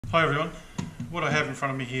Hi everyone, what I have in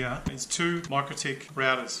front of me here is two Mikrotik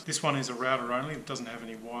routers. This one is a router only, it doesn't have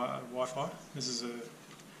any Wi-Fi. This is a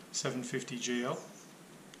 750GL.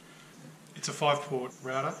 It's a 5-port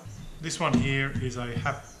router. This one here is a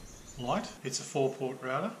HAP Lite. It's a 4-port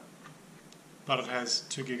router, but it has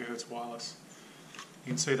 2 GHz wireless. You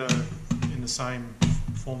can see they're in the same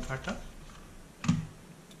form factor.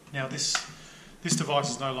 Now this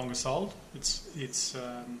device is no longer sold. It's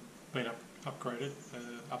been upgraded,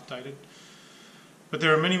 updated. But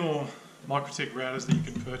there are many more Mikrotik routers that you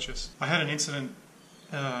can purchase. I had an incident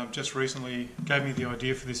just recently, gave me the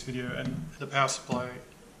idea for this video, and the power supply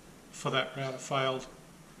for that router failed.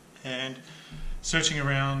 And searching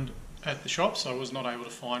around at the shops, I was not able to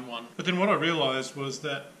find one. But then what I realised was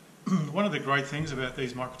that one of the great things about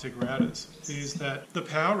these Mikrotik routers is that the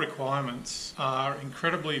power requirements are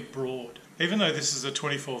incredibly broad. Even though this is a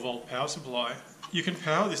 24-volt power supply, you can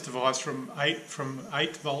power this device from 8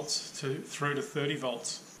 volts through to 30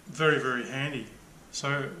 volts. Very, very handy.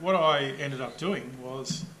 So what I ended up doing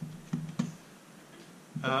was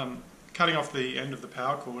cutting off the end of the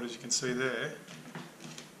power cord, as you can see there.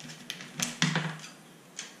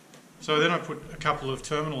 So then I put a couple of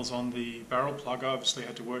terminals on the barrel plug. I obviously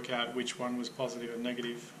had to work out which one was positive and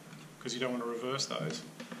negative, because you don't want to reverse those.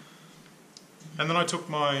 And then I took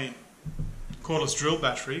my cordless drill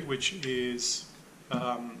battery, which is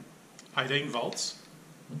 18 volts,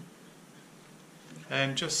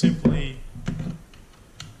 and just simply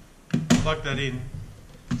plug that in,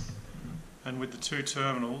 and with the two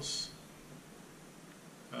terminals,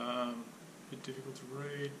 a bit difficult to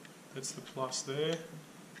read, that's the plus there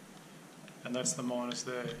and that's the minus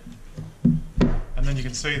there, and then you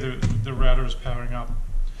can see the router is powering up.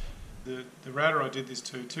 The router I did this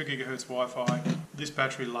to, 2 GHz Wi-Fi, this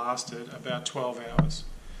battery lasted about 12 hours.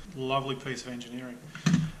 Lovely piece of engineering.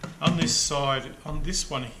 On this side, on this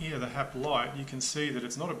one here, the HAP Lite, you can see that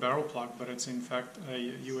it's not a barrel plug, but it's in fact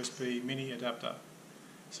a USB mini adapter.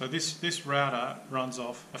 So this router runs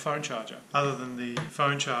off a phone charger. Other than the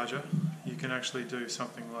phone charger, you can actually do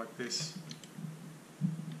something like this.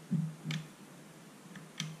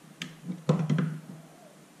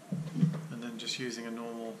 And then just using a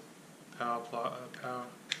normal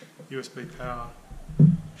USB power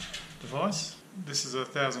device. This is a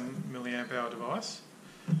 1000 milliamp hour device.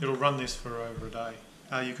 It'll run this for over a day.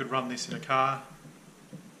 You could run this in a car.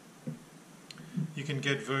 You can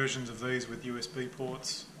get versions of these with USB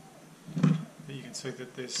ports. You can see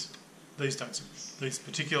that these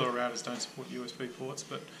particular routers don't support USB ports,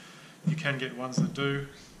 but you can get ones that do,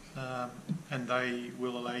 and they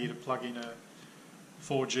will allow you to plug in a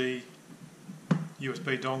 4G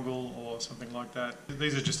USB dongle or something like that.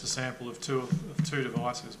 These are just a sample of two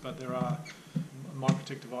devices, but there are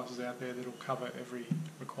Mikrotik devices out there that will cover every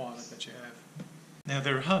requirement that you have. Now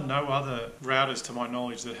there are no other routers to my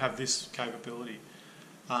knowledge that have this capability.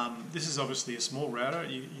 This is obviously a small router,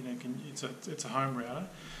 it's a home router,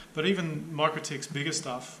 but even Mikrotik's bigger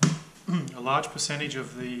stuff, a large percentage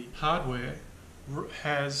of the hardware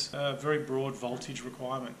has a very broad voltage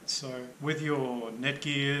requirement. So with your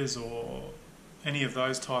Netgears or any of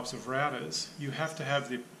those types of routers, you have to have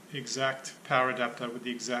the exact power adapter with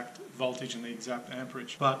the exact voltage and the exact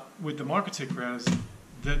amperage. But with the Mikrotik routers,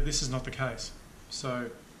 this is not the case. So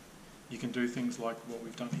you can do things like what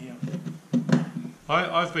we've done here.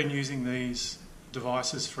 I've been using these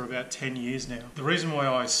devices for about 10 years now. The reason why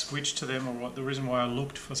I switched to them, or the reason why I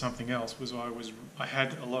looked for something else, was I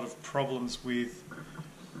had a lot of problems with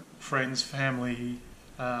friends, family,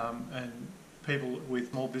 and people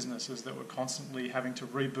with small businesses that were constantly having to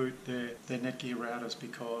reboot their Netgear routers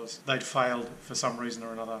because they'd failed for some reason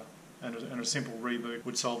or another, and a simple reboot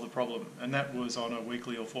would solve the problem. And that was on a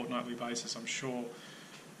weekly or fortnightly basis. I'm sure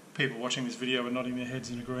people watching this video are nodding their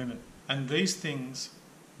heads in agreement. And these things,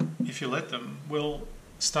 if you let them, will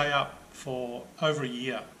stay up for over a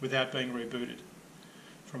year without being rebooted.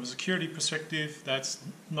 From a security perspective, that's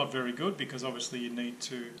not very good, because obviously you need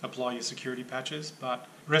to apply your security patches, but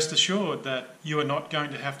rest assured that you are not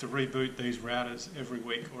going to have to reboot these routers every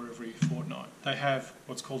week or every fortnight. They have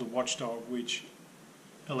what's called a watchdog, which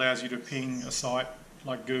allows you to ping a site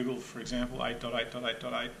like Google, for example,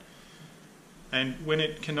 8.8.8.8, and when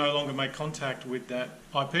it can no longer make contact with that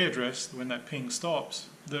IP address, when that ping stops,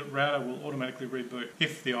 the router will automatically reboot.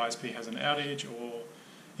 If the ISP has an outage, or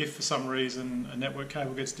if for some reason a network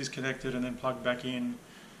cable gets disconnected and then plugged back in,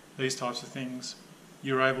 these types of things,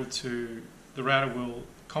 the router will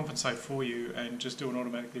compensate for you and just do an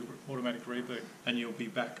automatic reboot, and you'll be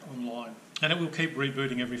back online. And it will keep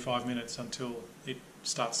rebooting every 5 minutes until it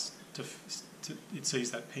starts it sees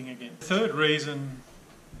that ping again. The third reason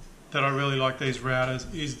that I really like these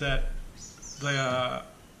routers is that they are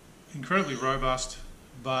incredibly robust,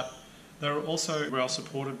 but they're also well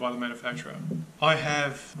supported by the manufacturer. I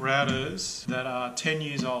have routers that are 10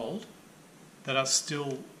 years old that are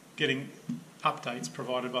still getting updates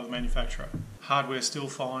provided by the manufacturer. Hardware's still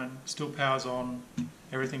fine, still powers on,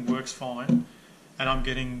 everything works fine, and I'm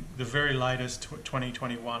getting the very latest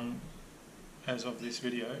 2021, as of this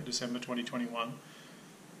video, December 2021,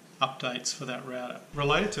 updates for that router.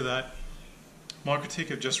 Related to that, Mikrotik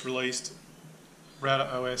have just released Router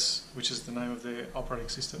OS, which is the name of their operating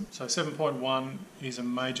system. So 7.1 is a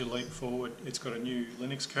major leap forward. It's got a new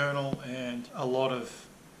Linux kernel and a lot of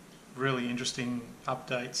really interesting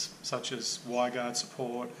updates, such as WireGuard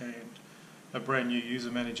support and a brand new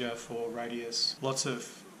user manager for Radius. Lots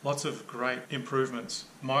of great improvements.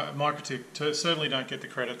 Mikrotik certainly don't get the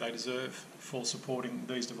credit they deserve for supporting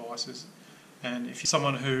these devices. And if you're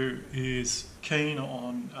someone who is keen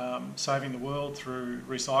on saving the world through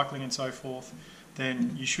recycling and so forth,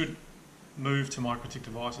 then you should move to Mikrotik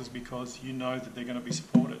devices because you know that they're going to be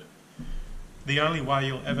supported. The only way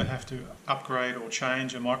you'll ever have to upgrade or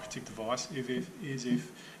change a Mikrotik device is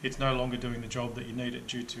if it's no longer doing the job that you need it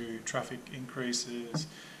due to traffic increases,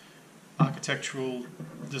 architectural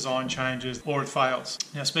design changes, or it fails.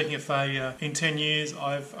 Now, speaking of failure, in 10 years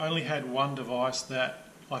I've only had one device that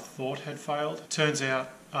I thought had failed. Turns out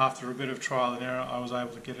after a bit of trial and error I was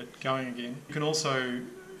able to get it going again. You can also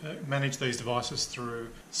manage these devices through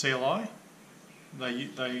CLI.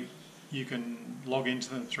 You can log into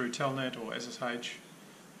them through Telnet or SSH,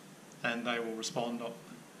 and they will respond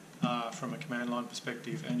from a command line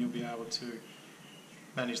perspective, and you'll be able to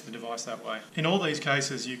manage the device that way. In all these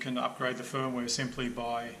cases, you can upgrade the firmware simply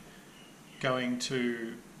by going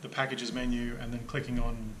to the packages menu and then clicking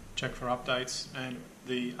on check for updates, and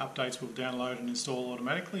the updates will download and install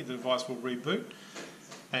automatically. The device will reboot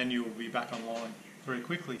and you will be back online very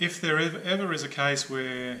quickly. If there ever is a case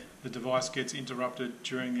where the device gets interrupted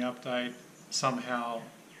during the update, somehow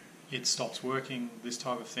it stops working, this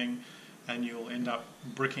type of thing, and you'll end up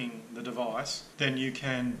bricking the device, then you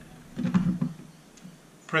can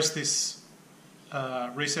press this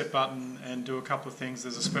reset button and do a couple of things.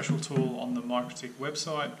 There's a special tool on the Mikrotik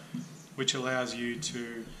website which allows you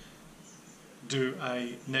to do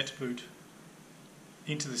a net boot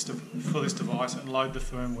into for this device and load the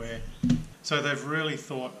firmware. So they've really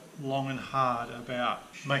thought long and hard about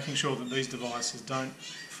making sure that these devices don't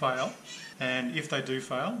fail, and if they do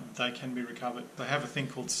fail, they can be recovered. They have a thing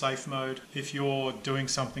called safe mode. If you're doing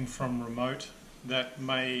something from remote that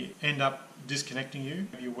may end up disconnecting you,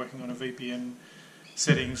 you're working on a VPN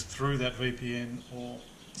settings through that VPN or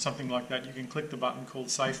something like that, you can click the button called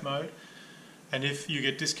safe mode, and if you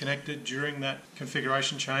get disconnected during that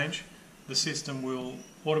configuration change, the system will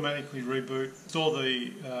automatically reboot, store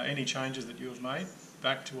any changes that you have made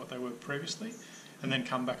back to what they were previously, and then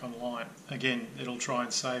come back online. Again, it'll try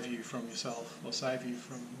and save you from yourself or save you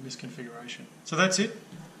from misconfiguration. So that's it.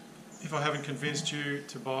 If I haven't convinced you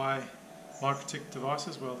to buy Mikrotik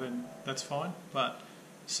devices, well then that's fine, but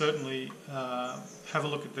certainly have a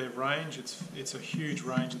look at their range. It's a huge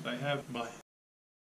range that they have. Bye.